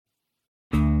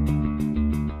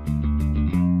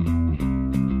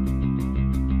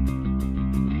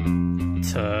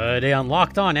Today on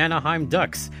Locked On Anaheim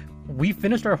Ducks, we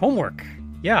finished our homework.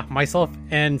 Yeah, myself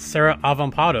and Sarah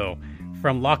Avampado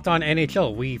from Locked On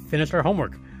NHL, we finished our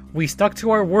homework. We stuck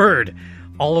to our word.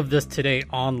 All of this today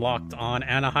on Locked On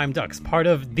Anaheim Ducks, part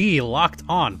of the Locked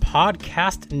On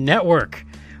Podcast Network.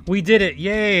 We did it.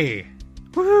 Yay.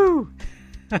 Woohoo.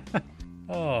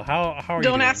 Oh, how are you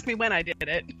doing? Don't ask me when I did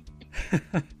it.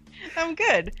 I'm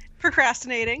good.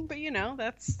 Procrastinating, but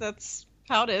that's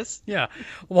how it is. Yeah.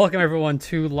 Welcome everyone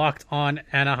to Locked On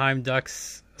Anaheim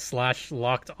Ducks /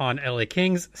 Locked On LA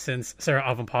Kings, since Sarah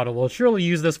Avampado will surely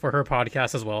use this for her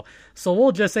podcast as well. So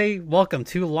we'll just say welcome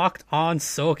to Locked On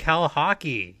SoCal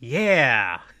Hockey.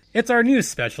 Yeah. It's our new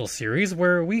special series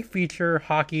where we feature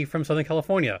hockey from Southern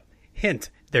California.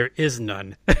 Hint, there is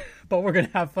none. But we're going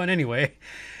to have fun anyway.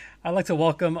 I'd like to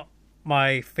welcome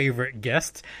my favorite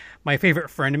guest, my favorite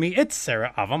friend to me. It's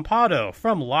Sarah Avampado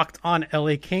from Locked On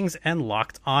LA Kings and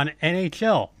Locked On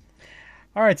NHL.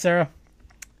 All right, Sarah,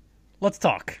 let's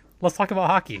talk. Let's talk about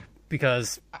hockey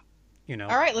because, All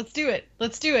right, let's do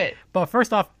it. But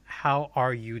first off, how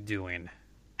are you doing?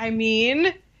 I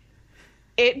mean,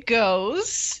 it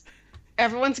goes.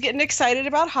 Everyone's getting excited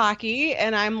about hockey,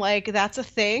 and I'm like, that's a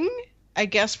thing. I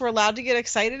guess we're allowed to get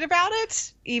excited about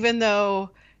it, even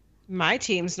though my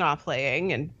team's not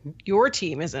playing and your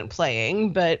team isn't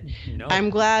playing, but no. I'm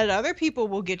glad other people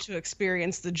will get to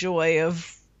experience the joy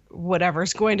of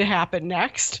whatever's going to happen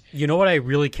next. You know what I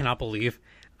really cannot believe?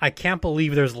 I can't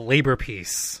believe there's labor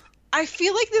peace. I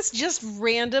feel like this just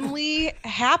randomly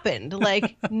happened.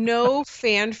 Like, no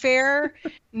fanfare,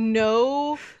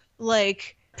 no,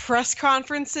 press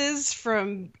conferences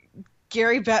from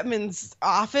Gary Bettman's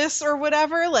office or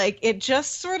whatever. Like, it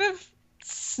just sort of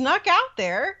snuck out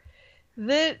there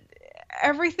that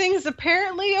everything's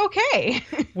apparently okay.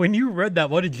 When you read that,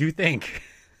 what did you think?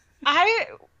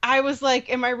 I was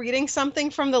like, am I reading something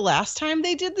from the last time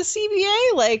they did the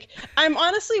CBA? Like, I'm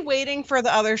honestly waiting for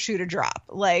the other shoe to drop.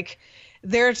 Like,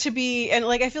 there to be, and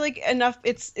I feel like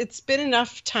it's been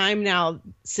enough time now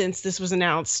since this was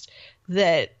announced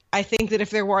that I think that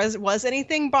if there was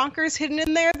anything bonkers hidden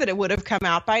in there, that it would have come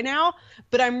out by now.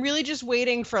 But I'm really just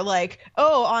waiting for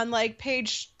on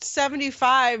page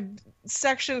 75,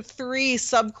 section 3,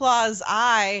 subclause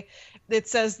I, that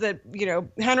says that,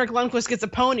 Henrik Lundqvist gets a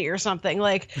pony or something.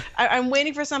 I'm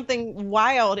waiting for something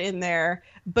wild in there,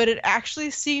 but it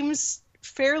actually seems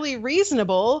fairly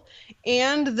reasonable.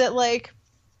 And that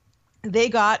they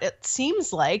got, it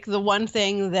seems like, the one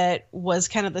thing that was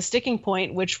kind of the sticking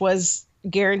point, which was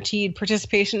guaranteed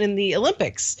participation in the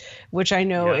Olympics, which I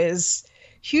know is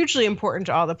hugely important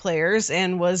to all the players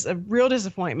and was a real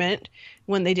disappointment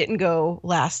when they didn't go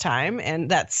last time. And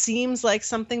that seems like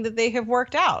something that they have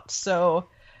worked out. So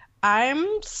I'm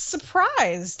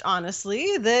surprised,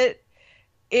 honestly, that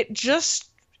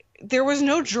there was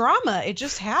no drama. It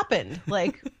just happened.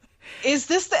 Is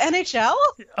this the NHL?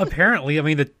 Apparently. I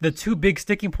mean, the two big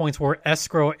sticking points were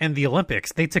escrow and the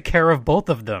Olympics. They took care of both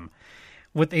of them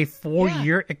with a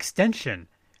 4-year extension.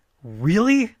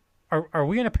 Really? Are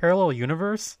we in a parallel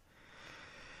universe?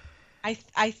 I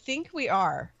think we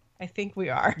are.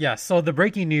 Yeah, so the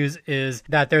breaking news is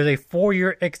that there's a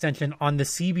 4-year extension on the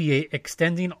CBA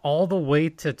extending all the way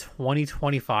to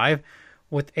 2025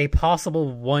 with a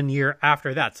possible 1 year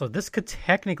after that. So this could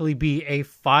technically be a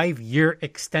 5-year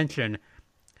extension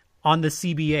on the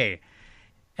CBA.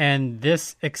 And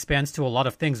this expands to a lot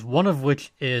of things, one of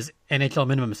which is NHL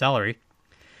minimum salary.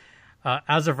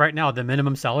 As of right now, the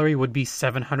minimum salary would be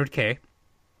 $700K.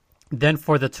 Then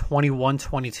for the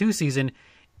 21-22 season,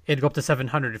 it'd go up to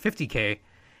 $750K.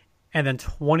 And then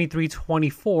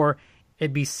 23-24,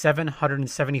 it'd be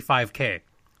 $775K.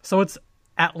 So it's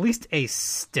at least a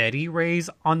steady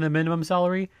raise on the minimum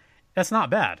salary. That's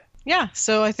not bad. Yeah,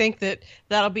 so I think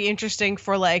that'll be interesting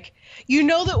for that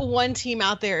one team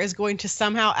out there is going to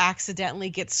somehow accidentally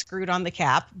get screwed on the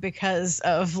cap because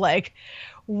of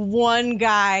one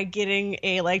guy getting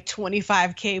a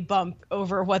 $25K bump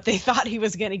over what they thought he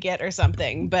was going to get or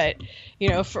something. But,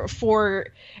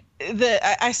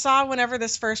 I saw whenever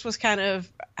this first was kind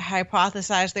of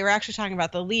hypothesized, they were actually talking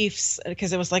about the Leafs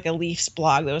because it was a Leafs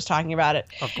blog that was talking about it.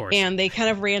 Of course. And they kind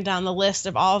of ran down the list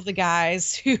of all of the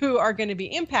guys who are going to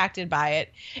be impacted by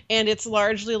it. And it's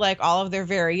largely all of their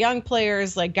very young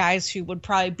players, guys who would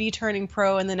probably be turning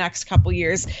pro in the next couple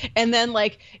years. And then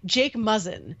Jake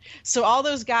Muzzin. So all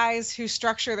those guys who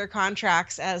structure their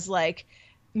contracts as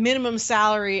minimum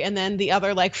salary and then the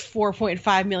other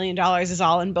 $4.5 million is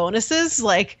all in bonuses,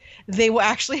 they will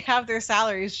actually have their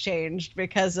salaries changed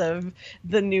because of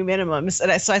the new minimums.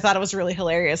 And so I thought it was really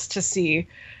hilarious to see,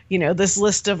 this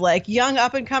list of young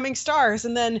up and coming stars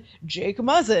and then Jake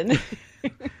Muzzin.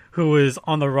 who is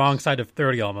on the wrong side of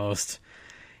 30 almost.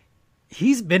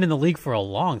 He's been in the league for a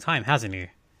long time, hasn't he?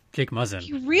 Jake Muzzin.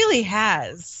 He really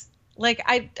has. Like,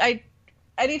 I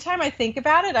anytime I think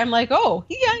about it, I'm like, oh,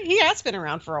 he has been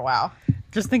around for a while.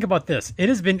 Just think about this. It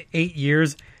has been 8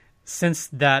 years since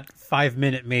that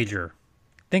 5-minute major.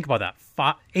 Think about that.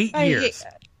 8 years.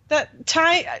 That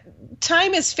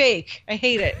time is fake. I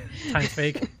hate it. Time's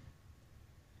fake?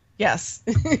 Yes.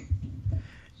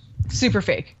 Super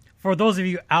fake. For those of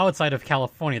you outside of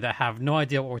California that have no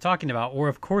idea what we're talking about, we're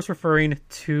of course referring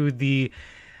to the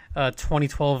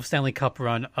 2012 Stanley Cup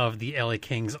run of the LA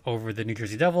Kings over the New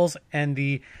Jersey Devils and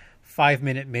the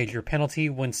 5-minute major penalty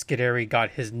when Scuderi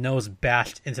got his nose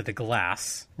bashed into the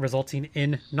glass, resulting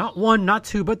in not 1, not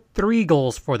 2, but 3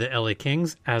 goals for the LA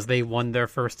Kings as they won their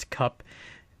first cup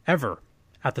ever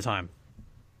at the time.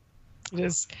 It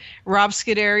is Rob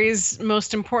Scuderi's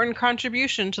most important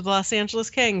contribution to the Los Angeles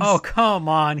Kings. Oh, come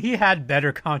on. He had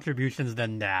better contributions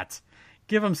than that.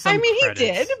 Give him some credit. He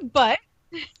did, but...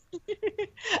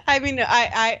 I mean,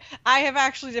 I have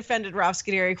actually defended Rob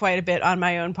Scuderi quite a bit on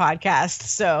my own podcast,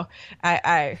 so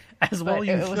it was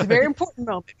a very important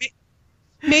moment.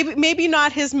 Maybe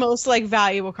not his most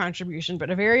valuable contribution, but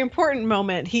a very important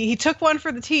moment. He took one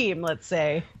for the team, let's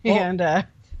say, and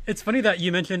it's funny that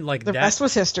you mentioned the rest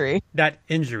was history. That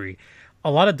injury, a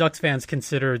lot of Ducks fans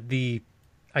consider the,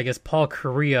 I guess, Paul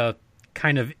Kariya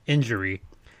kind of injury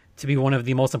to be one of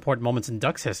the most important moments in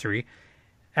Ducks history.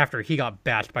 After he got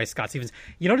bashed by Scott Stevens.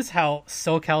 You notice how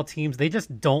SoCal teams, they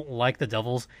just don't like the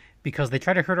Devils because they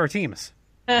try to hurt our teams.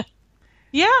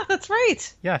 Yeah, that's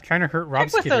right. Yeah, trying to hurt Rob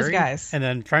Scuderi. Those guys. And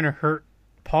then trying to hurt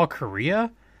Paul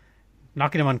Kariya,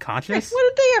 knocking him unconscious. What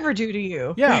did they ever do to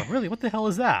you? Yeah, really, what the hell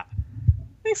is that?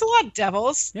 Thanks a lot,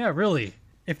 Devils. Yeah, really.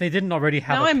 If they didn't already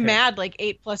have now I'm mad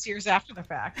 8+ years after the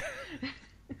fact.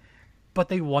 But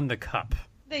they won the cup.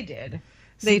 They did.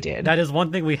 They did. That is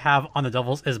one thing we have on the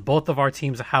Devils is both of our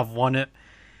teams have won it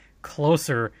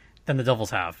closer than the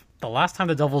Devils have. The last time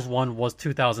the Devils won was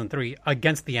 2003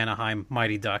 against the Anaheim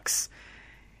Mighty Ducks.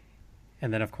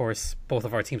 And then, of course, both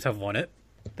of our teams have won it.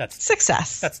 That's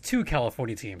success. That's 2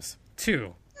 California teams.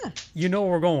 2. Yeah. You know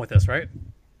where we're going with this, right?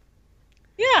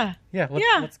 Yeah. Yeah.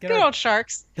 Let's get good old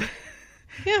Sharks.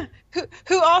 Yeah.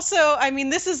 Who also, I mean,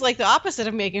 this is the opposite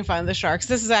of making fun of the Sharks.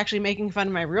 This is actually making fun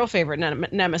of my real favorite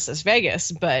nemesis,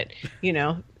 Vegas. But,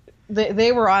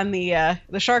 they were on the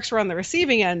Sharks were on the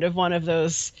receiving end of one of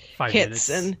those 5 hits minutes.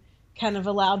 And kind of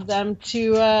allowed them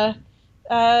to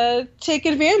take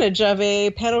advantage of a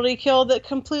penalty kill that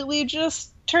completely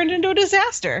just turned into a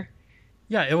disaster.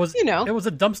 Yeah, it was, it was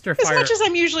a dumpster fire. As much as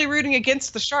I'm usually rooting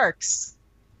against the Sharks,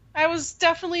 I was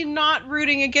definitely not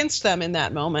rooting against them in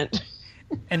that moment.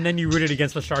 And then you rooted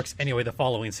against the Sharks anyway the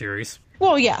following series.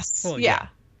 Well, yes. Well, yeah.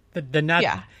 The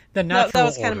natural that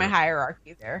was kind order. of my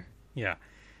hierarchy there. Yeah.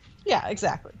 Yeah,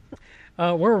 exactly.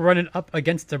 We're running up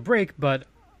against a break, but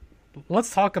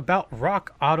let's talk about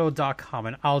rockauto.com,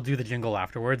 and I'll do the jingle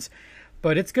afterwards.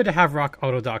 But it's good to have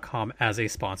rockauto.com as a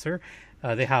sponsor.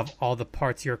 They have all the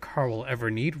parts your car will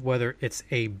ever need, whether it's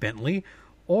a Bentley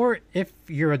or if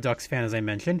you're a Ducks fan, as I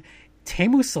mentioned,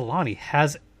 Teemu Selanne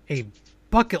has a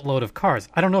bucket load of cars.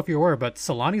 I don't know if you're aware, but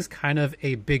Solanne's kind of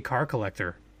a big car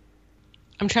collector.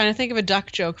 I'm trying to think of a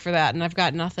Duck joke for that, and I've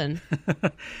got nothing.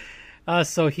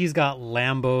 So he's got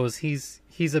Lambos.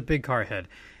 He's a big car head.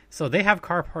 So they have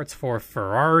car parts for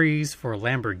Ferraris, for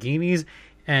Lamborghinis,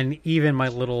 and even my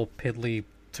little piddly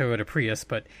Toyota Prius.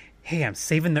 But hey, I'm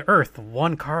saving the earth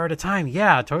one car at a time.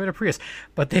 Yeah, Toyota Prius.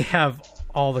 But they have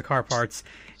all the car parts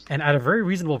and at a very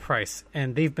reasonable price.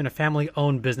 And they've been a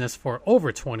family-owned business for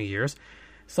over 20 years.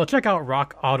 So check out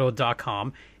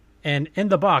rockauto.com. And in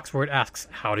the box where it asks,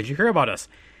 how did you hear about us?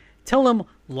 Tell them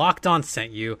Locked On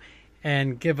sent you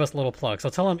and give us a little plug. So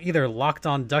tell them either Locked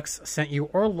On Ducks sent you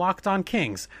or Locked On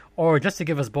Kings. Or just to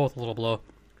give us both a little blow,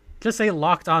 just say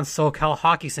Locked On SoCal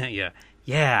Hockey sent you.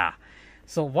 Yeah.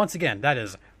 So once again, that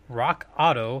is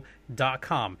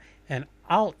rockauto.com. And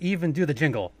I'll even do the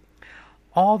jingle.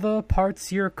 All the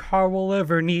parts your car will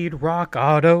ever need, Rock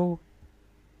Auto.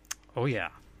 Oh, yeah.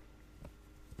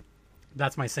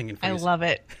 That's my singing for you. I love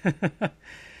it.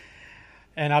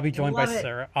 And I'll be joined by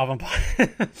Sarah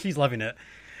Avampa. She's loving it.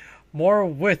 More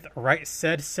with Right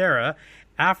Said Sarah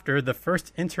after the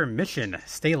first intermission.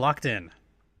 Stay locked in.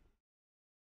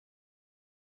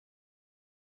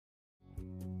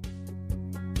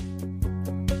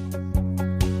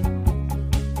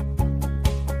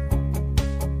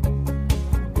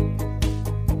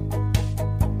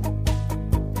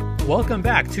 Welcome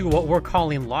back to what we're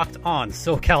calling Locked On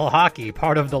SoCal Hockey,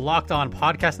 part of the Locked On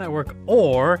Podcast Network,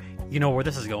 or, you know where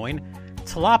this is going,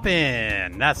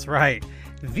 Tlopin. That's right.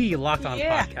 the Locked On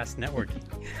Yeah. Podcast Network.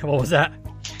 What was that?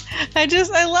 I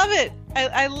love it.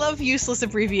 I love useless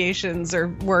abbreviations or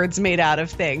words made out of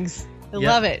things. I Yep.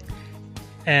 love it.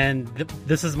 And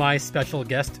this is my special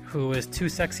guest who is too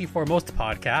sexy for most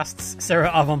podcasts, Sarah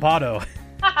Avampado.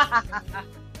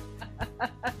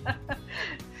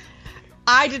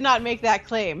 I did not make that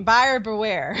claim. Buyer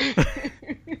beware.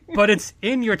 But it's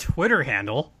in your Twitter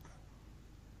handle.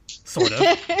 Sort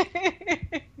of.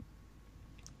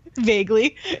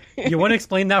 Vaguely. You want to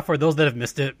explain that for those that have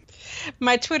missed it?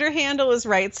 My Twitter handle is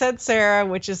Right Said Sarah,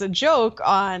 which is a joke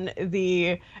on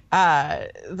the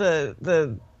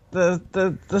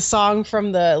song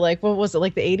from the, like, what was it,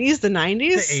 like the 80s, the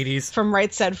 90s? The 80s. From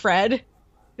Right Said Fred.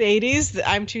 The 80s, the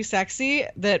I'm Too Sexy,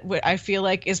 that I feel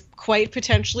like is quite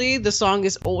potentially, the song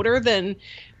is older than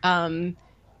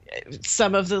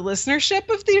some of the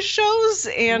listenership of these shows,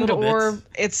 and or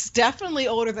it's definitely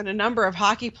older than a number of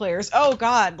hockey players. Oh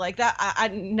God, like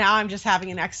that. Now I'm just having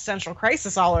an existential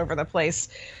crisis all over the place.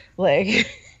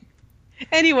 Like,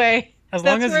 anyway, as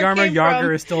long as where it Jaromir came Jagr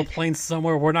from. is still playing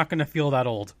somewhere, we're not going to feel that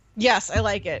old. Yes, I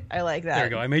like it. I like that. There you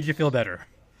go. I made you feel better.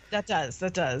 That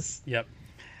does. Yep.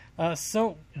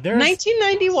 So there's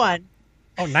 1991.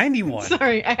 Oh, 91.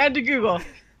 Sorry, I had to Google.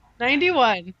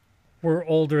 91. We're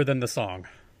older than the song.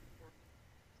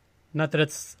 Not that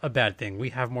it's a bad thing. We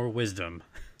have more wisdom.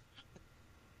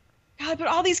 God, but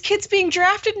all these kids being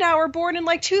drafted now are born in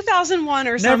like 2001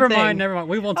 or something. Never mind.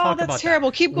 We won't talk about that. Oh, that's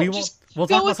terrible. Keep going. We'll go talk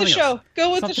with about the something show. else.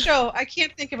 Go with the show. I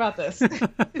can't think about this.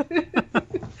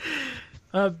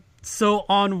 So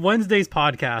on Wednesday's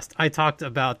podcast, I talked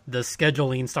about the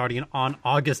scheduling starting on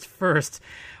August 1st.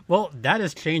 Well, that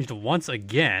has changed once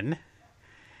again.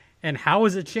 And how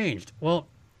has it changed? Well,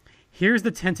 here's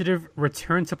the tentative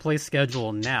return to play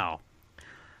schedule now.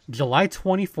 July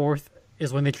 24th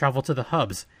is when they travel to the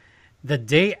hubs. The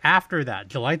day after that,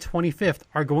 July 25th,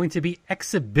 are going to be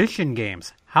exhibition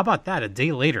games. How about that? A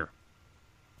day later.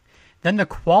 Then the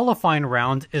qualifying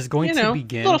round is going to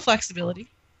begin. A little flexibility.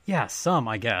 Yeah, some,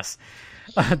 I guess.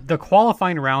 The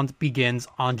qualifying round begins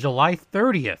on July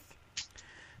 30th.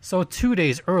 So 2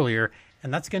 days earlier,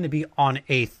 and that's going to be on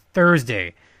a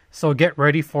Thursday. So get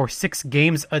ready for 6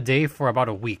 games a day for about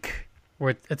a week.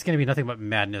 Where it's going to be nothing but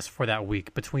madness for that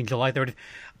week between July 30th.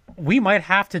 We might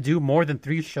have to do more than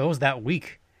 3 shows that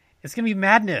week. It's going to be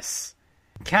madness.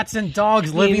 Cats and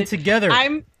dogs living together.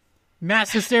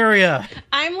 Mass hysteria.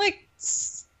 I'm like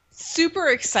super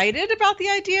excited about the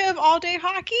idea of all-day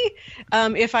hockey.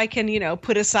 If I can,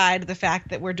 put aside the fact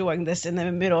that we're doing this in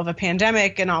the middle of a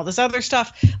pandemic and all this other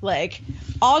stuff, like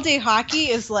all-day hockey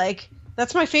is like,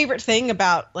 that's my favorite thing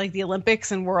about like the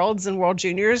Olympics and Worlds and World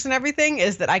Juniors and everything,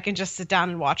 is that I can just sit down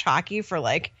and watch hockey for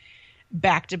like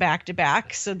back to back to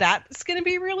back. So that's going to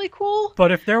be really cool.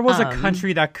 But if there was a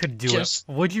country that could do it,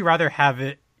 would you rather have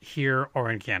it here or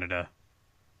in Canada?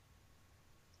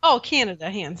 Oh,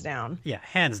 Canada, hands down. Yeah,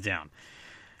 hands down.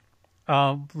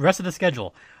 Rest of the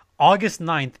schedule. August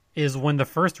 9th is when the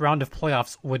first round of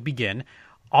playoffs would begin.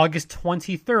 August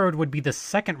 23rd would be the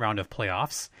second round of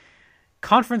playoffs.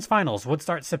 Conference finals would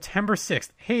start September 6th.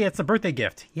 Hey, it's a birthday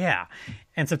gift. Yeah.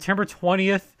 And September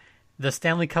 20th, the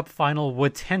Stanley Cup final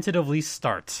would tentatively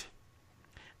start.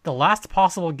 The last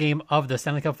possible game of the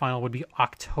Stanley Cup final would be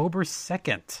October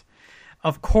 2nd.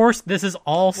 Of course, this is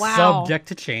all subject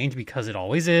to change because it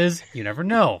always is. You never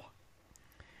know.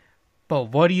 But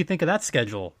what do you think of that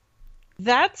schedule?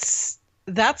 That's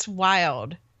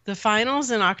wild. The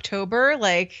finals in October,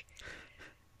 like,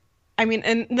 I mean,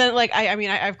 and then like, I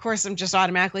of course, I'm just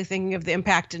automatically thinking of the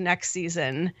impact to next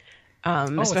season,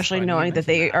 especially knowing that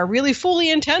they are really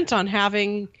fully intent on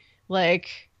having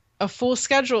like a full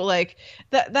schedule. Like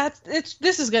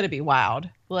this is going to be wild.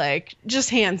 Like just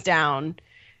hands down.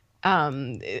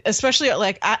 Especially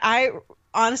like I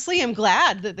honestly am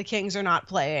glad that the Kings are not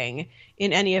playing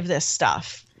in any of this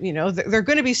stuff. They're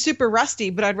going to be super rusty,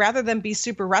 but I'd rather them be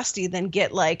super rusty than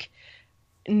get like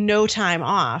no time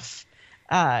off.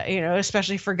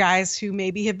 Especially for guys who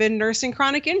maybe have been nursing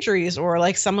chronic injuries, or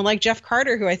like someone like Jeff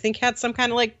Carter, who I think had some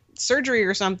kind of like surgery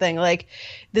or something. Like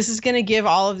this is going to give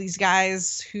all of these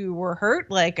guys who were hurt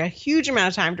like a huge amount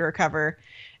of time to recover,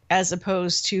 as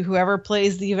opposed to whoever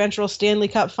plays the eventual Stanley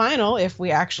Cup final, if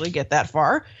we actually get that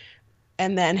far,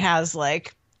 and then has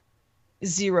like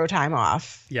 0 time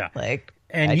off. Yeah. Like,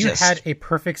 and you had a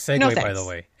perfect segue, by the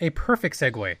way. A perfect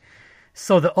segue.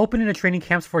 So the opening of training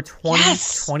camps for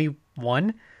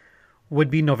 2021 would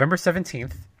be November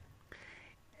 17th.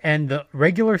 And the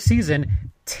regular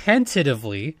season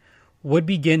tentatively would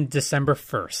begin December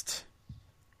 1st.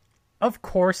 Of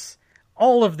course,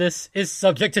 all of this is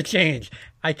subject to change.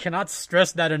 I cannot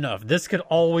stress that enough. This could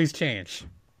always change.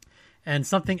 And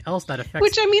something else that affects...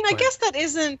 Which, I mean, I guess that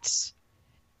isn't...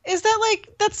 Is that,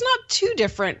 like, that's not too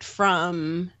different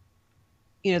from,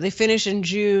 you know, they finish in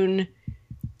June,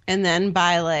 and then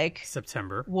by, like...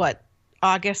 September. What?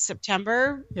 August,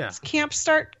 September? Yeah. Camps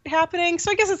start happening.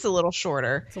 So I guess it's a little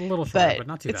shorter. It's a little shorter, but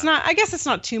not too bad. It's not... I guess it's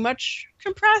not too much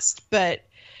compressed, but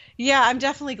yeah, I'm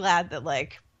definitely glad that,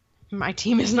 like, my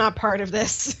team is not part of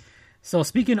this. So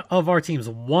speaking of our teams,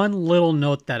 one little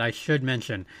note that I should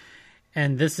mention,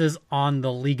 and this is on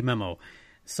the league memo.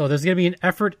 So there's going to be an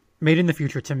effort made in the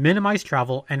future to minimize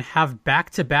travel and have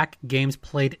back-to-back games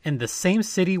played in the same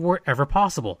city wherever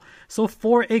possible. So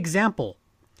for example,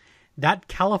 that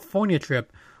California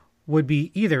trip would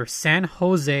be either San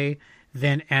Jose,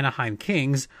 then Anaheim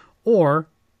Kings, or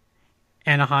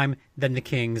Anaheim, then the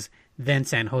Kings, then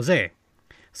San Jose.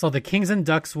 So the Kings and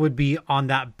Ducks would be on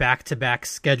that back-to-back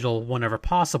schedule whenever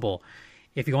possible.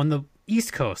 If you go on the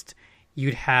East Coast,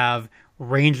 you'd have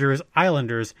Rangers,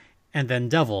 Islanders, and then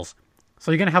Devils.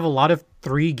 So you're going to have a lot of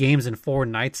 3 games and 4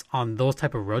 nights on those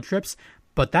type of road trips,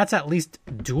 but that's at least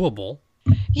doable.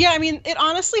 Yeah, I mean, it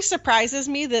honestly surprises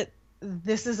me that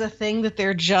this is a thing that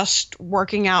they're just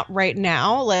working out right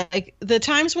now. Like, the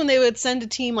times when they would send a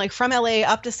team, like, from LA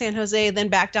up to San Jose, then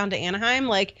back down to Anaheim,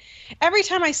 like, every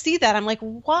time I see that, I'm like,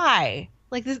 why?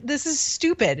 Like, this is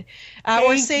stupid.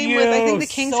 Or same with, I think the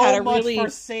Kings had a really... Thank you so much for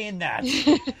saying that.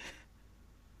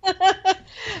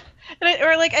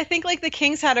 I think like the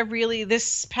Kings had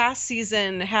this past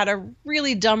season had a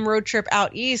really dumb road trip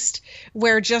out east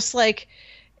where just like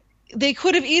they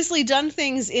could have easily done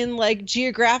things in like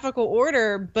geographical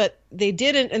order, but they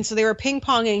didn't. And so they were ping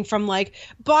ponging from like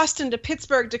Boston to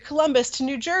Pittsburgh to Columbus to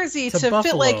New Jersey to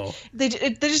fit like they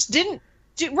just didn't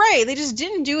do right. They just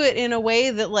didn't do it in a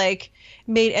way that like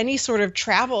made any sort of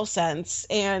travel sense.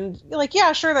 And like,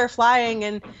 yeah, sure, they're flying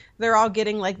and they're all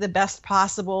getting like the best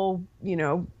possible, you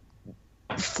know,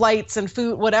 flights and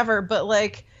food, whatever, but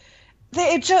like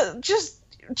they just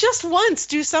once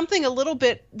do something a little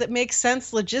bit that makes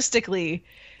sense logistically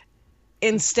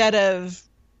instead of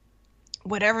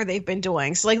whatever they've been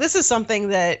doing. So like this is something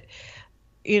that,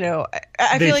 you know,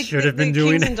 I feel like the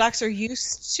Kings and Ducks are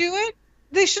used to it.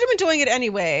 They should have been doing it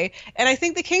anyway, and I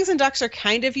think the Kings and Ducks are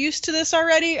kind of used to this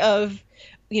already of,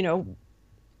 you know,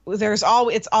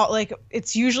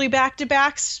 it's usually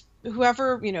back-to-backs.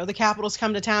 Whoever, you know, the Capitals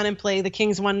come to town and play the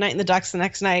Kings one night and the Ducks the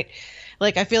next night.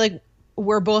 Like, I feel like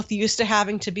we're both used to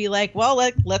having to be like, well,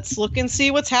 let's look and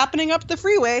see what's happening up the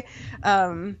freeway.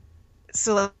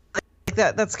 So like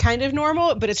that's kind of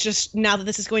normal, but it's just now that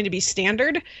this is going to be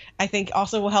standard, I think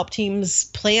also will help teams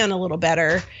plan a little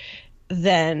better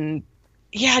than,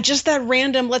 yeah, just that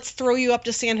random, let's throw you up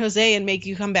to San Jose and make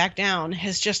you come back down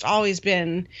has just always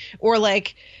been, or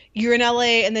like, you're in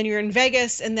LA and then you're in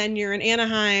Vegas and then you're in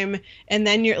Anaheim and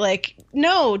then you're like,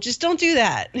 no, just don't do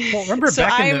that. Well, remember so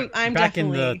back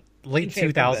in the late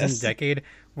 2000s decade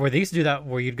where they used to do that,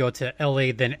 where you'd go to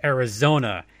LA, then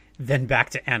Arizona, then back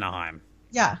to Anaheim.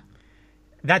 Yeah.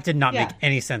 That did not make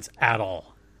any sense at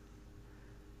all.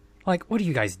 Like, what are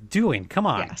you guys doing? Come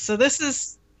on. Yeah. So this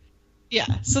is,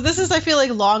 I feel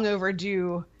like long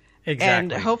overdue.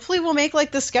 Exactly. And hopefully we'll make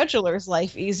like the scheduler's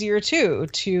life easier too,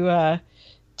 to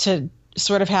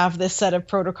sort of have this set of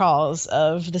protocols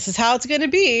of this is how it's going to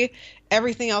be.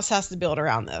 Everything else has to build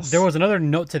around this. There was another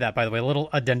note to that, by the way, a little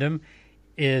addendum,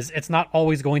 is it's not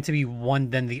always going to be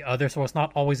one then the other. So it's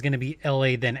not always going to be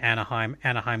LA then Anaheim,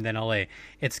 Anaheim then LA.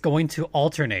 It's going to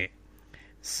alternate.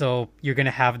 So you're going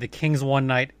to have the Kings one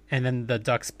night and then the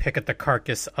Ducks pick at the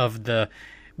carcass of the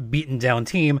beaten down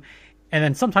team. And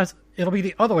then sometimes it'll be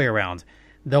the other way around.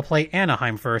 They'll play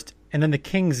Anaheim first and then the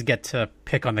Kings get to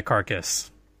pick on the carcass.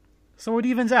 So it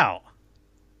evens out.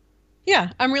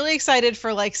 Yeah, I'm really excited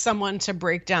for like someone to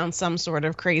break down some sort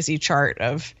of crazy chart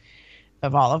of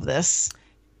all of this.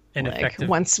 Ineffective.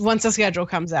 Like once a schedule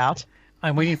comes out.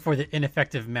 I'm waiting for the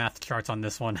ineffective math charts on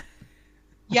this one.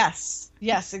 Yes,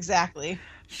 exactly.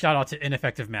 Shout out to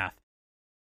ineffective math.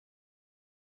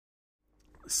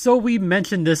 So we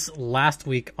mentioned this last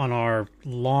week on our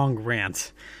long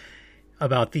rant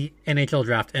about the NHL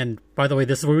draft. And by the way,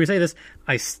 this is where we say this.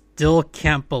 I still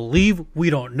can't believe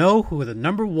we don't know who the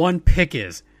number 1 pick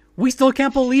is. We still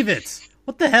can't believe it.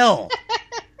 What the hell?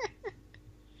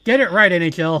 Get it right,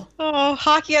 NHL. Oh,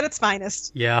 hockey at its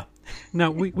finest. Yeah.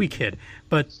 No, we kid.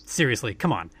 But seriously,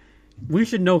 come on. We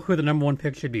should know who the number 1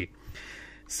 pick should be.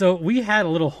 So we had a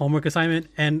little homework assignment,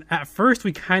 and at first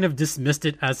we kind of dismissed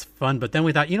it as fun, but then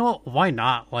we thought, you know what, why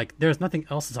not? Like, there's nothing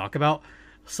else to talk about,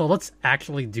 so let's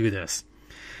actually do this.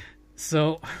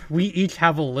 So we each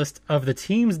have a list of the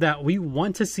teams that we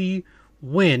want to see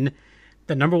win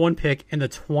the number 1 pick in the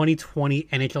 2020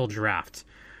 NHL draft.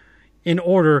 in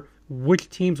order which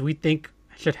teams we think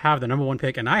should have the number one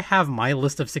pick. And I have my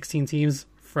list of 16 teams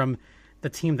from the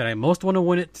team that I most want to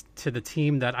win it to the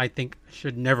team that I think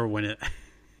should never win it.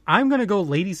 I'm going to go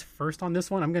ladies first on this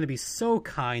one. I'm going to be so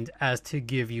kind as to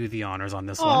give you the honors on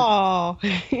this one. Oh.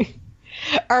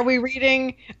 Are we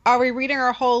reading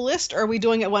our whole list, or are we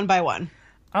doing it one by one?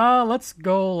 Let's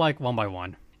go like one by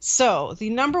one. So the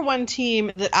number one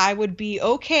team that I would be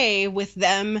okay with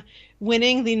them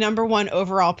winning the number one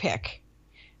overall pick,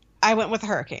 I went with the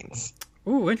Hurricanes.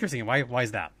 Ooh, interesting. Why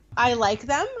is that? I like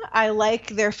them. I like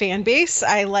their fan base.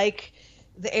 I like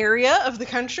the area of the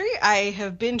country. I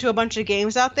have been to a bunch of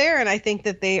games out there, and I think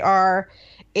that they are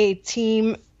a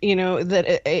team,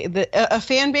 that a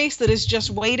fan base that is just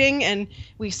waiting. And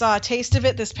we saw a taste of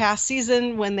it this past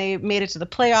season when they made it to the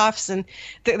playoffs, and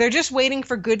they're just waiting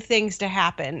for good things to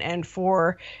happen and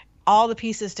for all the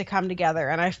pieces to come together.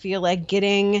 And I feel like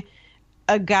getting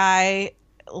a guy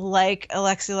like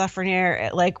Alexis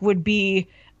Lafreniere would be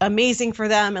amazing for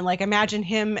them. And imagine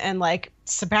him and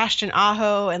Sebastian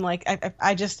Aho, and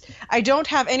I don't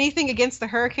have anything against the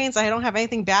Hurricanes. I don't have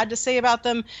anything bad to say about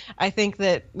them. I think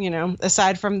that,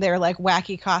 aside from their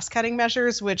wacky cost cutting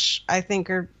measures, which I think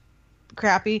are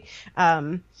crappy,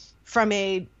 from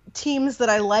a teams that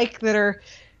I like that are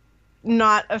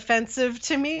not offensive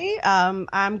to me,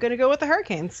 I'm going to go with the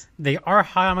Hurricanes. They are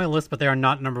high on my list, but they are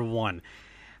not number one.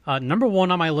 Number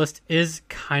one on my list is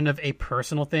kind of a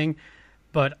personal thing,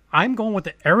 but I'm going with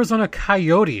the Arizona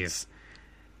Coyotes,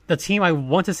 the team I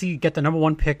want to see get the number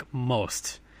one pick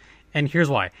most. And here's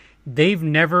why. They've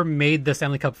never made the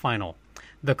Stanley Cup final.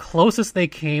 The closest they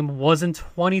came was in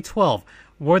 2012,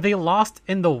 where they lost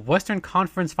in the Western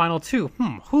Conference Final too.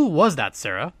 Who was that,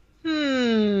 Sarah?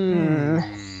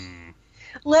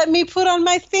 Let me put on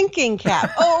my thinking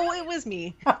cap. Oh, it was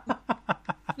me.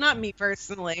 Not me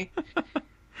personally.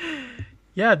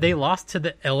 Yeah, they lost to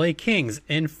the LA Kings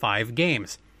in 5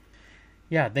 games.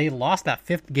 Yeah, they lost that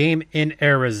 5th game in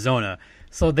Arizona.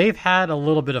 So they've had a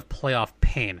little bit of playoff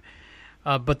pain.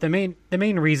 But the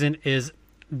main reason is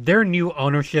their new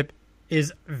ownership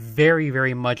is very,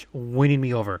 very much winning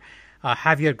me over.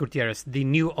 Javier Gutierrez, the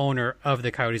new owner of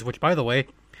the Coyotes, which, by the way,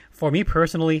 for me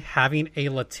personally, having a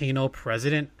Latino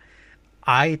president,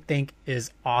 I think is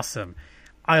awesome.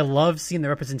 I love seeing the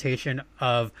representation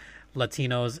of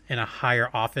Latinos in a higher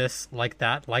office like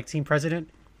that, like team president,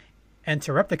 and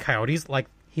to rep the Coyotes like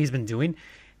he's been doing.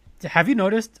 Have you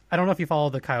noticed? I don't know if you follow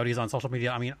the Coyotes on social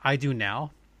media. I mean, I do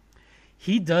now.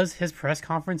 He does his press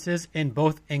conferences in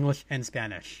both English and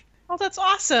Spanish. Oh, that's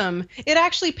awesome. It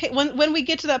actually, when we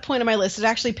get to that point on my list, it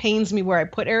actually pains me where I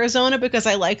put Arizona, because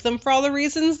I like them for all the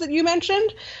reasons that you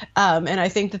mentioned. And I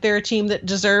think that they're a team that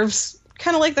deserves,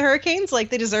 kind of like the Hurricanes,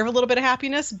 they deserve a little bit of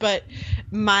happiness, but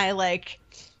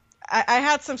I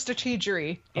had some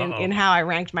strategery in how I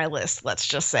ranked my list, let's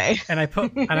just say. And I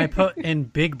put in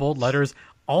big bold letters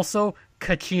also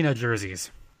Kachina jerseys.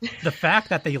 The fact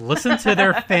that they listen to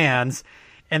their fans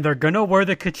and they're gonna wear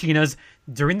the Kachinas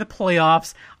during the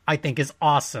playoffs, I think is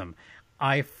awesome.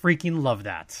 I freaking love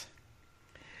that.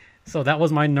 So that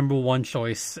was my number one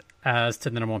choice as to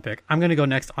the number one pick. I'm gonna go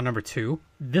next on number 2.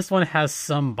 This one has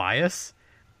some bias.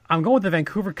 I'm going with the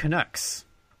Vancouver Canucks.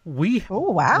 We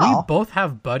both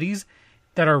have buddies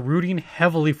that are rooting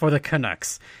heavily for the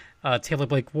Canucks. Taylor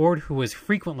Blake Ward, who is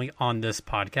frequently on this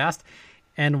podcast,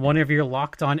 and one of your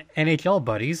Locked On NHL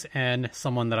buddies, and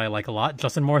someone that I like a lot,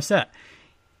 Justin Morissette.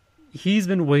 He's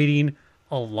been waiting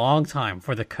a long time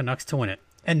for the Canucks to win it,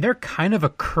 and they're kind of a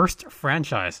cursed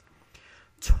franchise.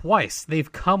 Twice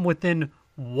they've come within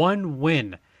one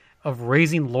win of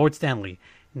raising Lord Stanley,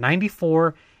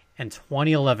 94 and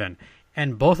 2011,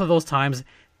 and both of those times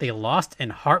they lost in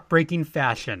heartbreaking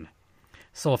fashion.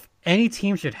 So if any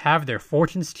team should have their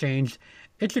fortunes changed,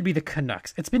 it should be the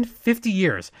Canucks. It's been 50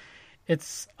 years.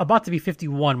 It's about to be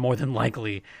 51 more than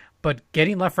likely, but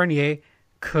getting Lafreniere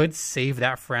could save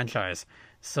that franchise.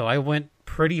 So I went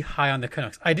pretty high on the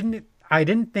Canucks. I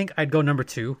didn't think I'd go number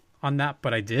 2 on that,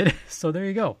 but I did. So there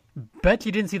you go. Bet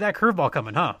you didn't see that curveball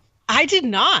coming, huh? I did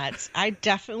not. I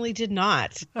definitely did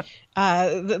not.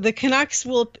 The Canucks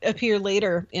will appear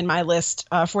later in my list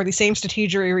for the same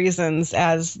strategic reasons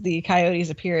as the Coyotes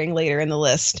appearing later in the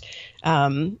list.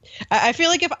 I feel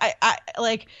like if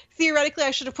I theoretically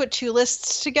I should have put 2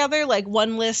 lists together,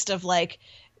 one list of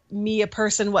me, a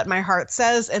person, what my heart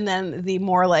says, and then the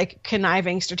more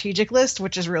conniving strategic list,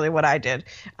 which is really what I did.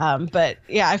 But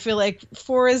yeah, I feel like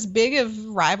for as big of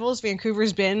rivals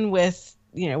Vancouver's been with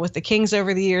the Kings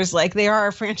over the years, they are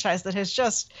a franchise that has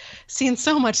just seen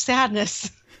so much sadness.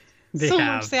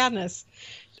 Much sadness.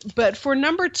 But for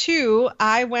number 2,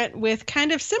 I went with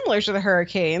kind of similar to the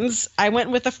Hurricanes. I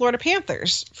went with the Florida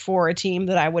Panthers for a team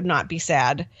that I would not be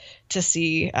sad to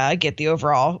see get the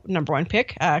overall number 1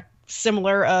 pick.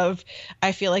 Similar of,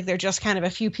 I feel like they're just kind of a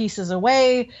few pieces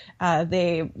away.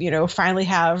 They, finally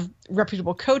have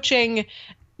reputable coaching.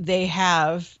 They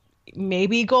have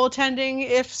maybe goaltending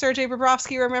if Sergei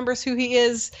Bobrovsky remembers who he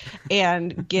is,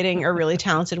 and getting a really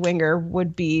talented winger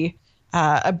would be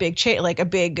a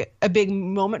big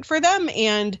moment for them,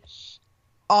 and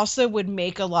also would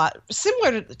make a lot,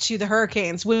 similar to the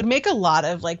Hurricanes, would make a lot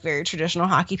of like very traditional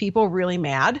hockey people really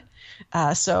mad.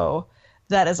 So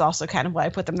that is also kind of why I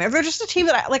put them there. They're just a team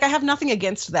that I have nothing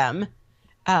against them.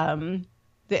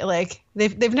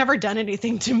 They've never done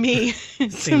anything to me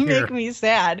to make me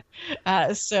sad.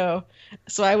 So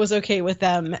I was okay with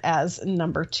them as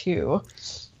number 2.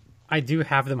 I do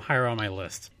have them higher on my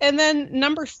list. And then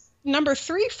number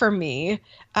 3 for me,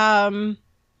 I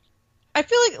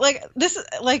feel like this,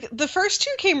 like the first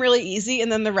 2 came really easy,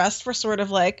 and then the rest were sort of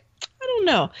like, I don't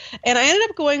know. And I ended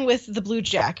up going with the Blue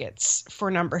Jackets for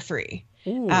number 3.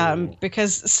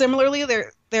 Because similarly,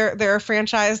 they're a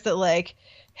franchise that like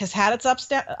has had its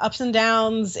ups and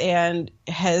downs, and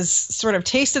has sort of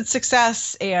tasted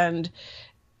success, and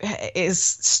is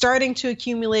starting to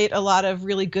accumulate a lot of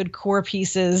really good core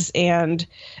pieces. And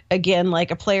again, like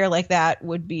a player like that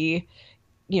would be,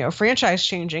 franchise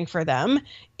changing for them.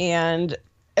 And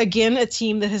again, a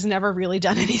team that has never really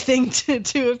done anything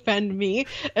to offend me,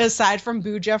 aside from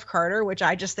Boo Jeff Carter, which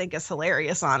I just think is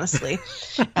hilarious, honestly.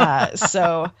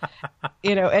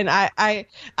 And I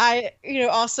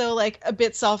also like a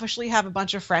bit selfishly have a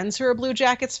bunch of friends who are Blue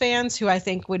Jackets fans who I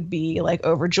think would be like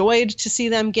overjoyed to see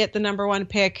them get the number 1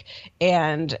 pick.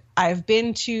 And I've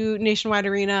been to Nationwide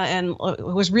Arena and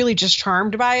was really just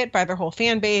charmed by it, by their whole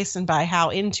fan base and by how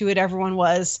into it everyone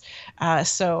was.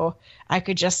 So I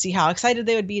could just see how excited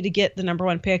they would be to get the number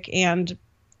 1 pick. And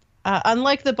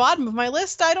unlike the bottom of my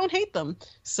list, I don't hate them.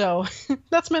 So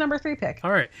that's my number 3 pick.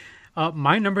 All right.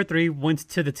 My number 3 went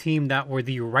to the team that were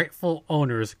the rightful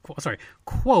owners,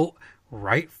 quote,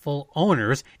 rightful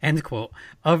owners, end quote,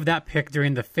 of that pick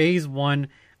during the phase 1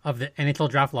 of the NHL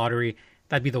draft lottery.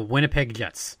 That'd be the Winnipeg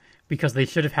Jets, because they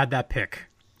should have had that pick.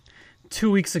 2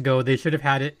 weeks ago, they should have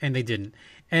had it, and they didn't.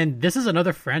 And this is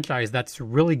another franchise that's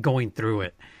really going through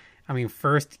it. I mean,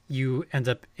 first you end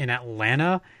up in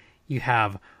Atlanta. You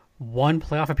have 1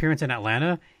 playoff appearance in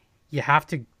Atlanta. You have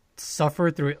to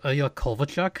suffer through Ilya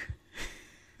Kovalchuk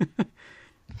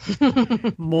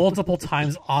multiple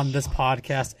times on this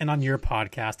podcast and on your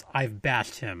podcast. I've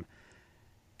bashed him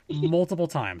multiple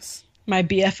times. My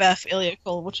BFF, Ilya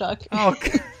Kovalchuk. Oh,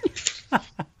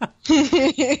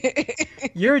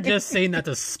 you're just saying that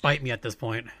to spite me at this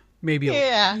point. Maybe,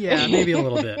 maybe a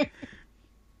little bit.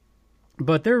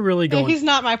 But they're really going. He's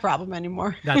not my problem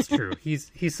anymore. That's true.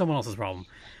 He's someone else's problem.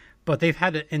 But they've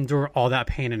had to endure all that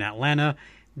pain in Atlanta.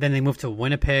 Then they move to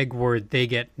Winnipeg, where they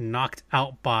get knocked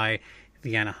out by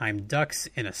the Anaheim Ducks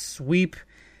in a sweep.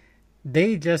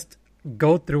 They just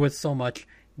go through it so much.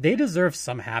 They deserve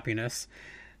some happiness.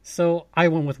 So I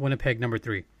went with Winnipeg number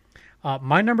 3.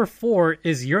 My number 4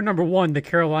 is your number 1, the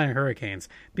Carolina Hurricanes,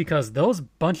 because those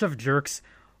bunch of jerks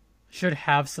should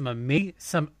have some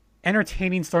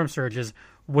entertaining storm surges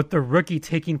with the rookie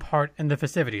taking part in the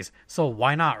festivities. So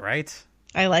why not, right?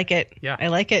 I like it. Yeah. I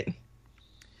like it.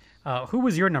 Who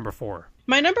was your number 4?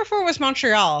 My number 4 was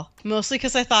Montreal, mostly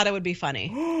because I thought it would be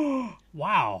funny.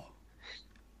 Wow.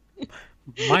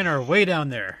 Mine are way down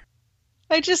there.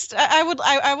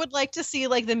 I would like to see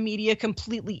like the media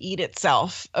completely eat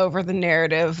itself over the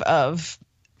narrative of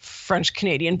French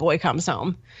Canadian boy comes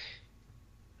home.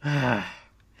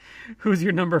 Who's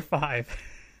your number 5?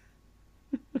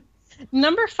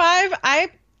 Number 5, I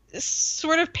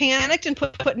sort of panicked and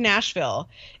put Nashville.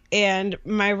 And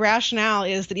my rationale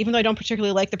is that even though I don't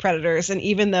particularly like the Predators, and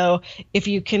even though if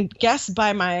you can guess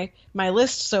by my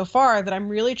list so far that I'm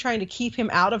really trying to keep him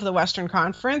out of the Western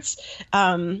Conference,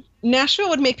 Nashville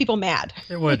would make people mad.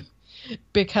 It would.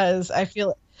 Because I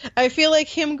feel like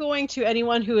him going to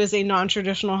anyone who is a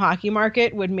non-traditional hockey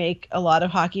market would make a lot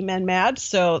of hockey men mad.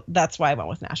 So that's why I went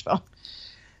with Nashville.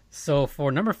 So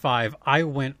for number 5, I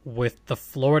went with the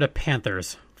Florida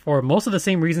Panthers for most of the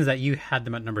same reasons that you had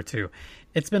them at number 2.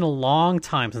 It's been a long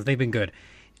time since they've been good.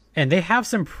 And they have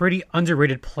some pretty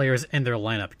underrated players in their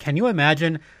lineup. Can you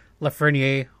imagine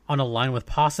Lafreniere on a line with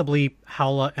possibly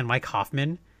Haula and Mike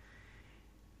Hoffman?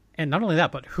 And not only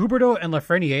that, but Huberdeau and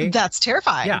Lafreniere. That's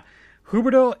terrifying. Yeah.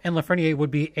 Huberdeau and Lafreniere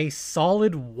would be a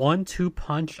solid 1-2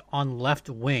 punch on left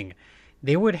wing.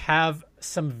 They would have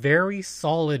some very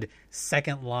solid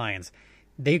second lines.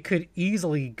 They could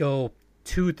easily go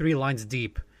 2-3 lines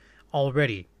deep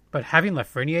already. But having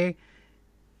Lafreniere,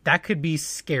 that could be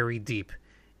scary deep.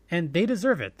 And they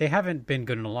deserve it. They haven't been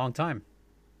good in a long time.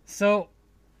 So,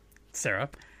 Sarah.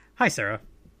 Hi, Sarah.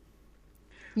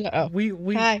 Uh-oh.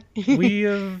 Hi. We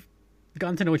have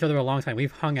gotten to know each other a long time.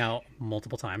 We've hung out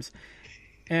multiple times.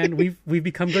 And we've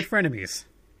become good frenemies.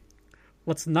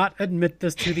 Let's not admit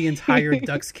this to the entire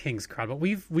Ducks Kings crowd, but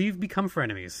we've become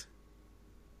frenemies.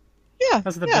 Yeah,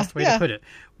 that's the best way to put it.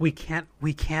 We can't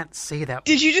say that.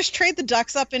 Did you just trade the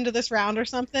Ducks up into this round or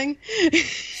something?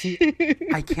 See,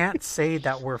 I can't say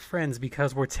that we're friends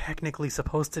because we're technically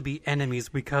supposed to be enemies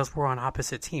because we're on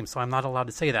opposite teams. So I'm not allowed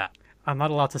to say that. I'm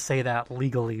not allowed to say that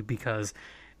legally because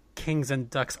Kings and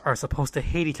Ducks are supposed to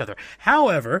hate each other.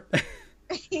 However,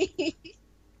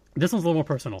 this one's a little more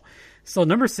personal. So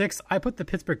number 6, I put the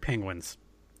Pittsburgh Penguins.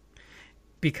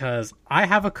 Because I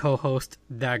have a co-host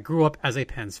that grew up as a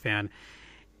Pens fan,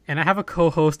 and I have a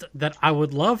co-host that I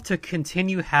would love to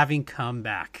continue having come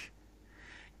back.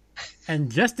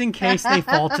 And just in case they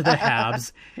fall to the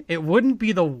Habs, it wouldn't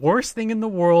be the worst thing in the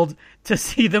world to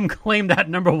see them claim that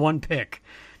number 1 pick.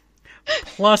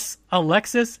 Plus,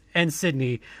 Alexis and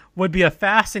Sidney would be a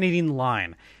fascinating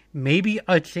line. Maybe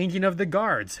a changing of the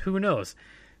guards. Who knows?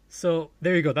 So,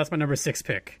 there you go. That's my number 6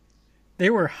 pick. They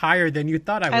were higher than you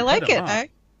thought I would. I like put them, it. Huh?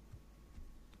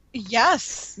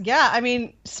 Yes. Yeah. I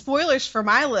mean, spoilers for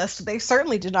my list. They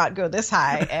certainly did not go this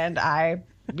high. And I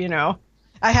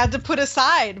had to put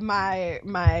aside my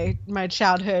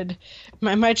childhood,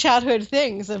 my childhood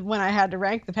things of when I had to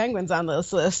rank the Penguins on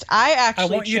this list. I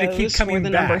actually want you to keep coming for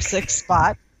the back. number 6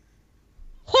 spot.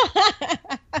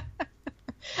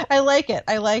 I like it.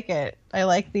 I like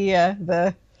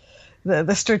the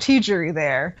strategery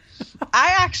there.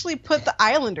 I actually put the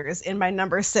Islanders in my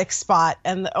number 6 spot,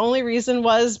 and the only reason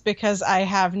was because I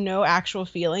have no actual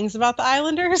feelings about the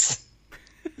Islanders.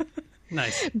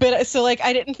 Nice. But so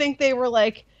I didn't think they were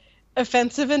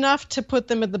offensive enough to put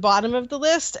them at the bottom of the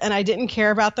list, and I didn't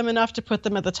care about them enough to put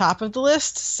them at the top of the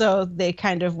list, so they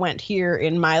kind of went here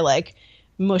in my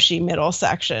mushy middle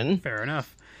section. Fair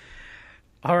enough.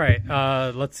 All right,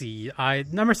 let's see.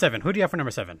 Number 7. Who do you have for number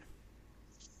 7?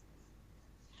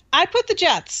 I put the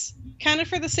Jets, kind of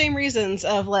for the same reasons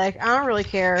of I don't really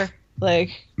care.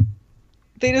 They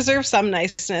deserve some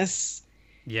niceness.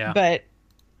 Yeah. But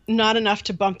not enough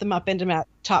to bump them up into my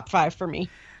top 5 for me.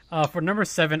 For number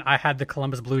 7, I had the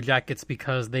Columbus Blue Jackets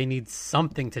because they need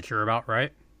something to cheer about,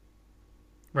 right?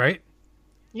 Right?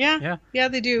 Yeah. Yeah,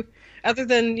 they do. Other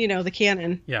than, the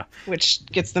cannon. Yeah. Which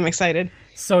gets them excited.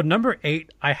 So number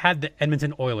 8, I had the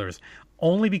Edmonton Oilers,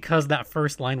 only because that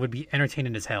first line would be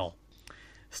entertaining as hell.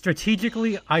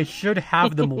 Strategically, I should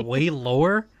have them way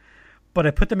lower, but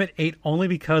I put them at 8 only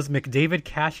because McDavid,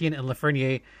 Cashian, and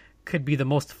Lafreniere could be the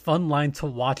most fun line to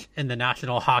watch in the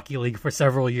National Hockey League for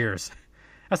several years.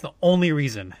 That's the only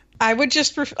reason. I would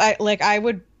just I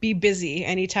would be busy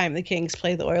anytime the Kings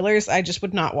play the Oilers. I just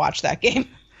would not watch that game.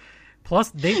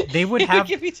 Plus, they would It have would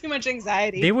give me too much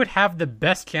anxiety. They would have the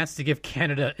best chance to give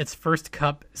Canada its first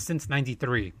cup since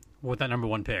 '93 with that number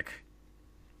 1 pick.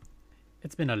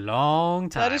 It's been a long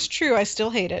time. That is true. I still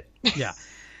hate it. Yeah.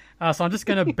 So I'm just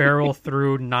going to barrel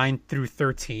through 9 through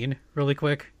 13 really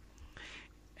quick.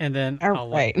 And then I'll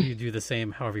let you do the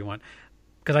same however you want.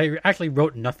 Because I actually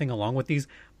wrote nothing along with these.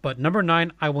 But number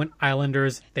 9, I went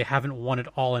Islanders. They haven't won it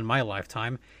all in my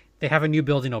lifetime. They have a new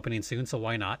building opening soon, so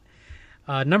why not?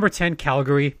 Number 10,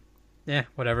 Calgary.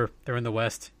 Whatever. They're in the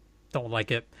West. Don't like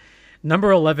it.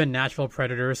 Number 11, Nashville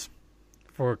Predators.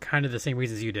 For kind of the same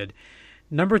reasons you did.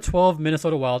 Number 12,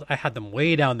 Minnesota Wild. I had them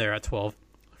way down there at 12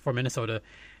 for Minnesota.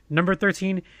 Number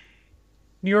 13,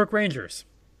 New York Rangers.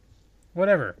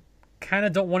 Whatever. Kind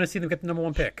of don't want to see them get the number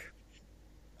 1 pick.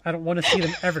 I don't want to see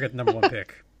them ever get the number 1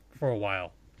 pick for a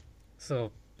while.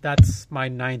 So that's my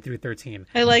 9 through 13.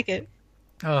 I like it.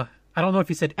 I don't know if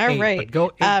you said 8, all right. but go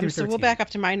 8 through 13. So we'll back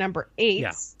up to my number 8.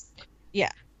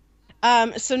 Yeah.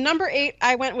 So number 8,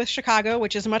 I went with Chicago,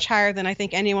 which is much higher than I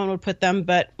think anyone would put them.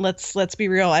 But let's be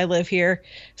real. I live here,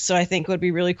 so I think it would be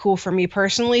really cool for me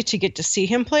personally to get to see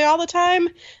him play all the time.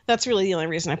 That's really the only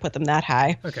reason I put them that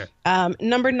high. Okay.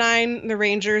 Number 9, the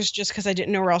Rangers, just because I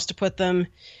didn't know where else to put them.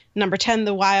 Number 10,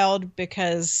 the Wild,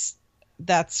 because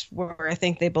that's where I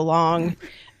think they belong.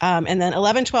 And then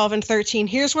 11, 12, and 13.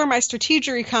 Here's where my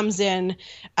strategery comes in.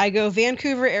 I go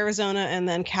Vancouver, Arizona, and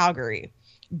then Calgary,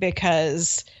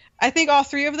 because I think all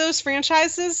 3 of those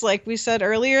franchises, like we said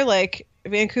earlier,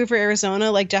 Vancouver,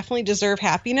 Arizona, definitely deserve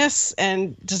happiness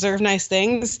and deserve nice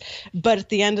things. But at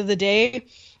the end of the day,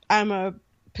 I'm a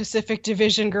Pacific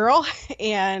Division girl,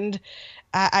 and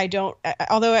I don't,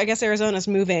 although I guess Arizona's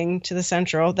moving to the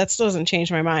Central, that still doesn't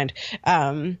change my mind.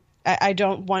 I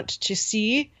don't want to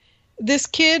see this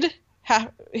kid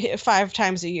 5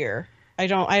 times a year. I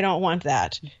don't want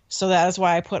that. So that is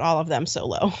why I put all of them so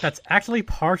low. That's actually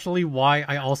partially why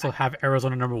I also have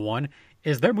Arizona number 1,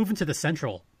 is they're moving to the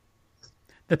Central.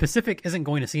 The Pacific isn't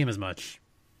going to see him as much.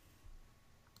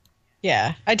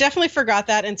 Yeah, I definitely forgot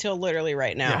that until literally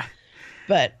right now. Yeah.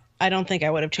 But I don't think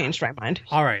I would have changed my mind.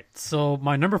 All right, so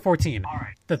my number 14,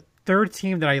 the third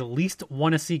team that I least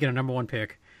want to see get a number 1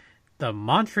 pick, the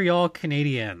Montreal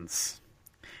Canadiens.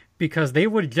 Because they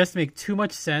would just make too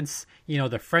much sense,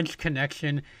 the French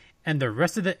connection, and the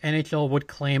rest of the NHL would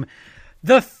claim,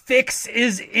 the fix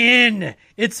is in!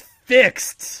 It's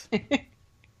fixed!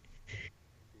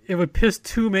 It would piss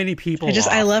too many people off.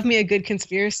 I love me a good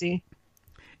conspiracy.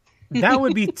 That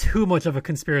would be too much of a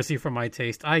conspiracy for my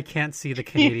taste. I can't see the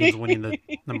Canadiens winning the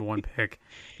number 1 pick.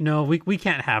 No, we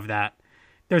can't have that.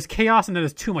 There's chaos and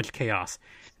there's too much chaos.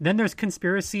 Then there's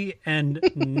conspiracy and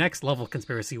next level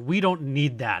conspiracy. We don't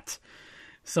need that.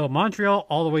 So Montreal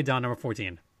all the way down number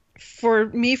 14. For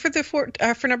me, for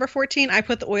number 14, I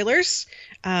put the Oilers,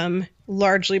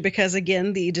 largely because,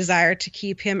 again, the desire to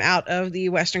keep him out of the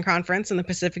Western Conference and the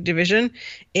Pacific Division.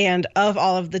 And of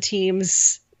all of the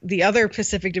teams, the other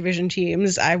Pacific Division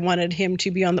teams, I wanted him to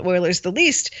be on the Oilers the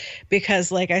least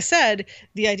because, like I said,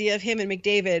 the idea of him and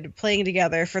McDavid playing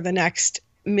together for the next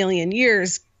million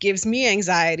years gives me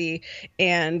anxiety.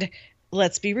 And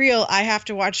let's be real, I have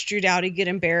to watch Drew Doughty get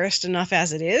embarrassed enough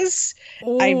as it is.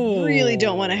 Oh. I really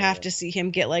don't want to have to see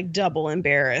him get like double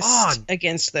embarrassed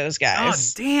against those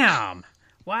guys. Oh, damn.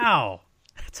 Wow.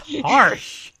 That's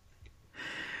harsh.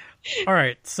 All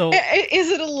right, so is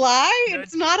it a lie?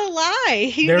 It's not a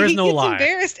lie. There is no gets lie.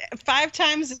 Embarrassed 5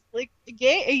 times like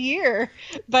a year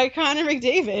by Connor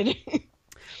McDavid.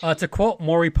 To quote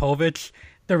Maury Povich,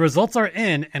 the results are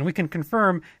in, and we can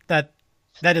confirm that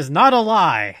is not a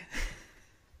lie.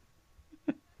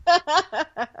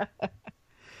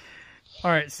 All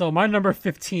right, so my number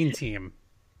 15 team.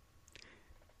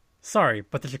 Sorry,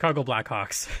 but the Chicago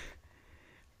Blackhawks.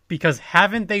 Because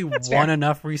haven't they won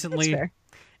enough recently?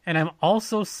 And I'm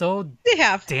also so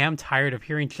damn tired of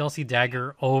hearing Chelsea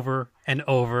Dagger over and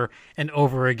over and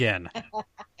over again.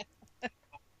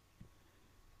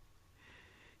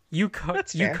 You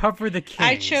cover the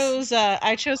Kings.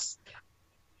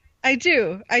 I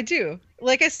do.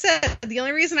 Like I said, the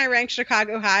only reason I rank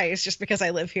Chicago high is just because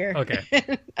I live here.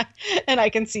 Okay. And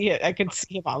I can see it. I can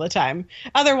see him all the time.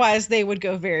 Otherwise, they would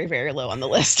go very, very low on the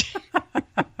list.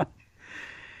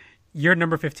 You're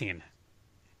number 15.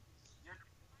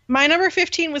 My number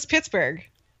 15 was Pittsburgh.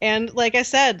 And like I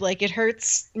said, like it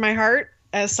hurts my heart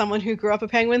as someone who grew up a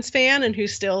Penguins fan and who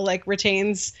still like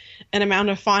retains an amount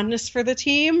of fondness for the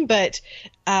team. But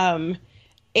I'm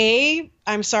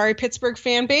sorry, Pittsburgh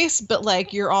fan base, but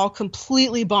like you're all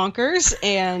completely bonkers,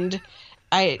 and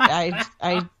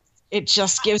I it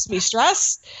just gives me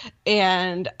stress,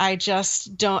 and I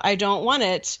don't want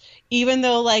it. Even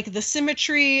though like the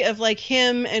symmetry of like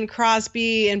him and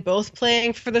Crosby and both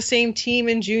playing for the same team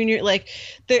in junior, like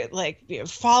they're like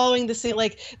following the same,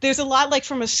 like there's a lot like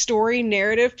from a story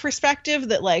narrative perspective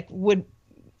that like would,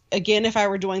 again, if I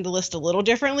were doing the list a little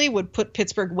differently, would put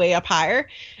Pittsburgh way up higher,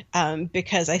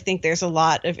 because I think there's a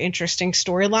lot of interesting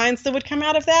storylines that would come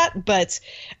out of that. But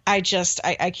I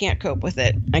can't cope with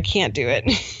it. I can't do it.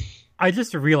 I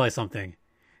just realized something.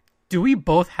 Do we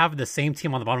both have the same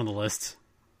team on the bottom of the list?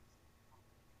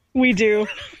 We do.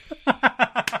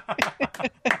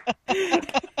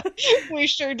 We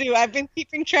sure do. I've been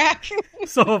keeping track.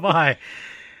 So have I.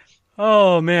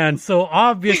 Oh, man. So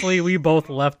obviously we both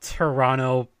left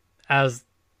Toronto as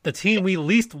the team we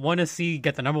least want to see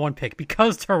get the number 1 pick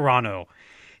because Toronto.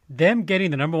 Them getting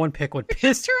the number 1 pick would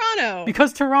piss Toronto.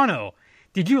 Because Toronto.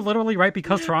 Did you literally write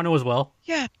because Toronto as well?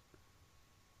 Yeah.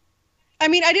 I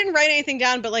mean, I didn't write anything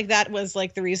down, but like that was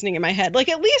like the reasoning in my head. Like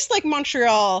at least like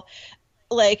Montreal,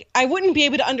 like I wouldn't be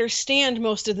able to understand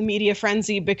most of the media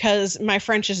frenzy because my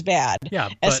French is bad. Yeah.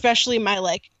 Especially my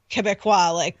like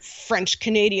Quebecois, like French,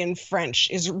 Canadian French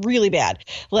is really bad.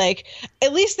 Like,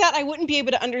 at least that I wouldn't be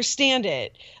able to understand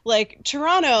it. Like,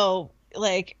 Toronto,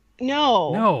 like,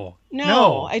 no,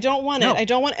 I don't want it. I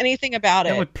don't want anything about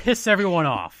it. It would piss everyone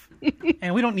off.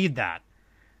 And we don't need that.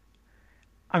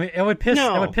 I mean, it would piss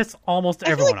almost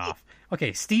everyone off.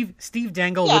 Okay, Steve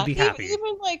Dangle would be happy.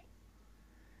 Even like,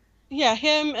 yeah,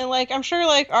 him and like I'm sure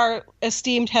like our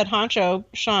esteemed head honcho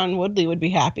Sean Woodley would be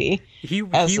happy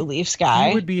as the Leafs guy.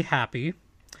 He would be happy,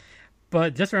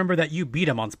 but just remember that you beat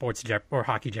him on or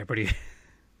Hockey Jeopardy.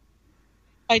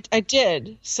 I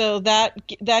did, so that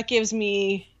gives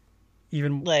me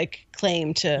even like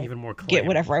claim to even more claim. Get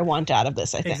whatever I want out of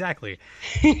this. I think exactly.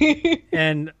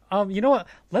 And you know what?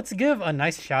 Let's give a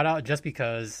nice shout out just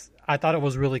because I thought it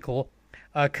was really cool.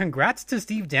 Congrats to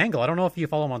Steve Dangle. I don't know if you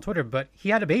follow him on Twitter, but he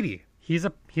had a baby. He's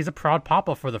a proud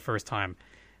papa for the first time.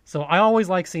 So I always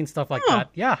like seeing stuff like that.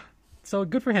 Yeah. So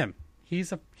good for him.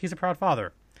 He's a proud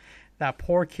father. That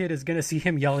poor kid is going to see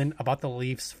him yelling about the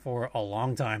Leafs for a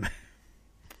long time.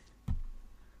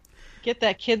 Get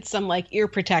that kid some ear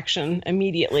protection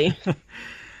immediately.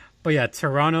 But yeah,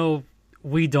 Toronto,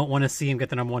 we don't want to see him get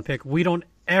the number one pick. We don't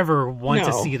ever want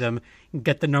to see them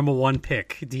get the number one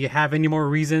pick. Do you have any more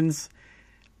reasons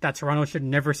that Toronto should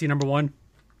never see number one?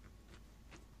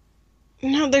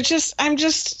 No, they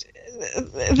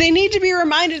need to be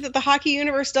reminded that the hockey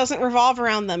universe doesn't revolve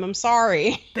around them. I'm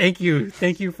sorry. Thank you.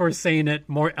 Thank you for saying it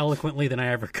more eloquently than I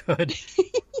ever could.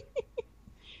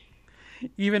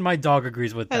 Even my dog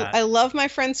agrees with that. I love my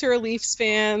friends who are Leafs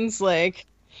fans. I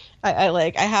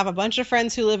have a bunch of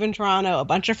friends who live in Toronto, a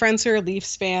bunch of friends who are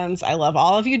Leafs fans. I love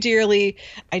all of you dearly.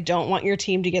 I don't want your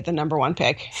team to get the number one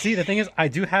pick. See, the thing is, I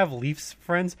do have Leafs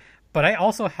friends, but I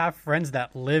also have friends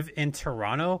that live in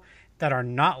Toronto that are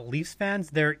not Leafs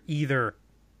fans. They're either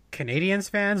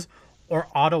Canadiens fans or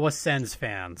Ottawa Sens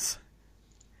fans.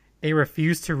 They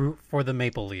refuse to root for the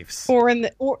Maple Leafs. Or in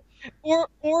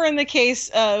the case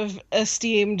of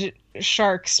esteemed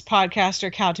Sharks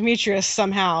podcaster Cal Demetrius,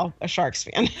 somehow a Sharks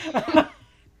fan.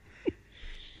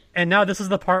 And now this is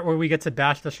the part where we get to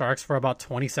bash the Sharks for about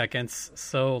 20 seconds.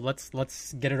 So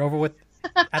let's get it over with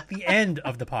at the end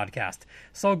of the podcast.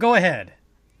 So go ahead.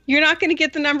 You're not going to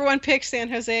get the number one pick, San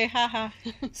Jose. Haha.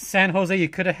 San Jose, you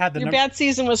could have had Your bad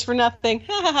season was for nothing.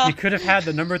 You could have had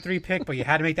the number 3 pick, but you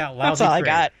had to make that lousy That's all trade.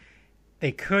 I got.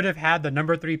 They could have had the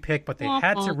number 3 pick, but they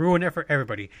had to ruin it for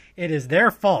everybody. It is their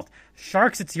fault.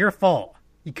 Sharks, it's your fault.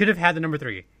 You could have had the number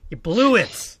 3. You blew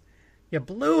it. You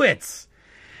blew it.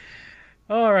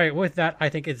 All right, with that, I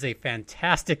think it's a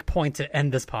fantastic point to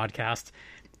end this podcast,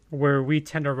 where we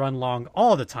tend to run long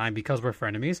all the time because we're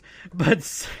frenemies. But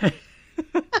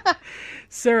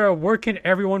Sarah, where can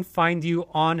everyone find you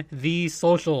on the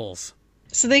socials?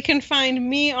 So they can find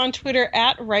me on Twitter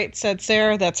at Right Said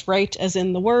Sarah. That's right as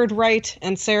in the word right,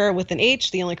 and Sarah with an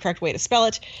H, the only correct way to spell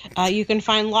it. You can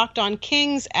find Locked On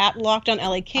Kings at Locked On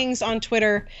LA Kings on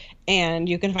Twitter, and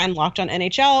you can find Locked On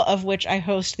NHL, of which I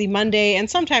host the Monday and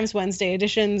sometimes Wednesday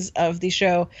editions of the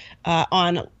show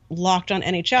on Locked On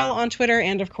NHL on Twitter,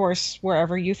 and of course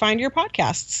wherever you find your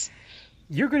podcasts.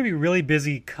 You're going to be really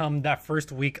busy come that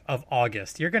first week of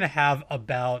August. You're going to have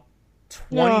about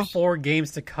 24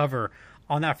 games to cover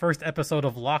on that first episode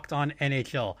of Locked On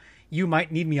NHL. You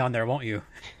might need me on there, won't you?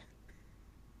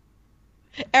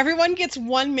 Everyone gets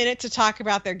 1 minute to talk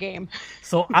about their game.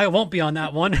 So I won't be on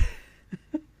that one.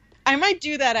 I might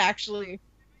do that, actually.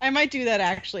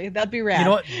 That'd be rad. You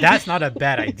know what? That's not a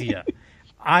bad idea.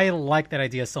 I like that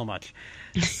idea so much.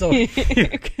 So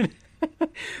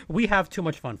we have too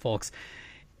much fun, folks.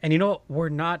 And you know what? We're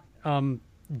not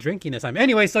drinking this time.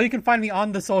 Anyway, so you can find me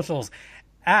on the socials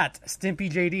at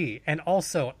StimpyJD and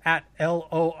also at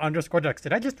LO_Ducks.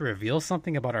 Did I just reveal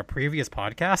something about our previous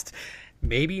podcast?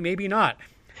 Maybe, maybe not.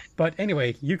 But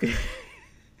anyway, you can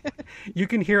you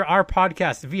can hear our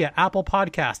podcast via Apple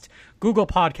Podcast, Google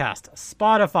Podcast,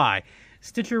 Spotify,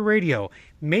 Stitcher Radio,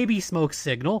 maybe Smoke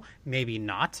Signal, maybe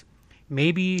not,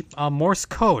 maybe Morse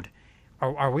Code.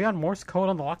 Are we on Morse Code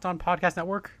on the Locked On Podcast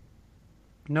Network?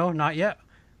 No, not yet.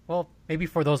 Well, maybe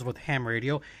for those with ham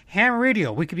radio. Ham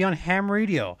radio. We could be on ham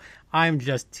radio. I'm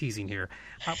just teasing here.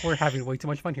 We're having way too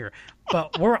much fun here.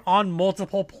 But we're on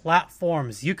multiple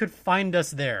platforms. You could find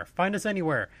us there. Find us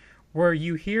anywhere where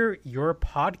you hear your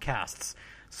podcasts.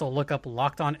 So look up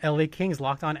Locked On LA Kings,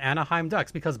 Locked On Anaheim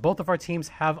Ducks, because both of our teams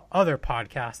have other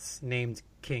podcasts named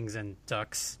Kings and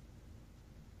Ducks.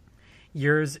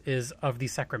 Yours is of the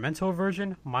Sacramento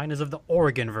version. Mine is of the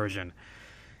Oregon version.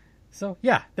 So,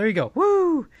 yeah, there you go.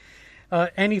 Woo!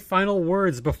 Any final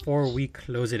words before we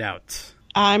close it out?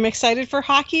 I'm excited for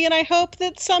hockey, and I hope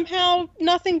that somehow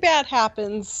nothing bad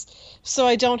happens, so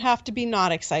I don't have to be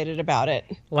not excited about it.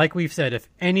 Like we've said, if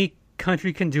any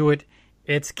country can do it,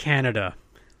 it's Canada.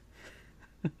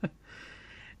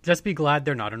 Just be glad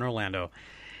they're not in Orlando.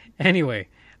 Anyway.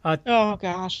 Oh,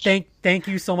 gosh. Thank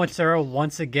you so much, Sarah,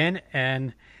 once again,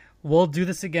 and we'll do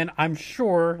this again, I'm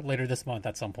sure, later this month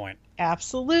at some point.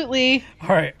 Absolutely. All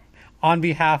right. On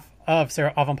behalf of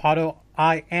Sarah Avampado,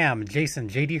 I am Jason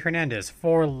J.D. Hernandez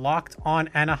for Locked On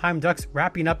Anaheim Ducks,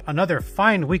 wrapping up another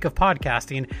fine week of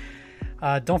podcasting.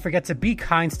 Don't forget to be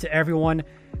kind to everyone,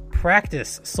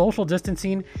 practice social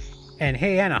distancing, and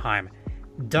hey, Anaheim,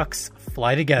 Ducks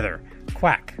fly together.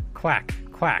 Quack, quack,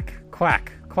 quack,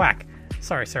 quack, quack.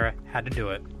 Sorry, Sarah, had to do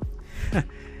it.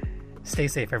 Stay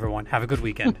safe, everyone. Have a good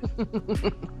weekend.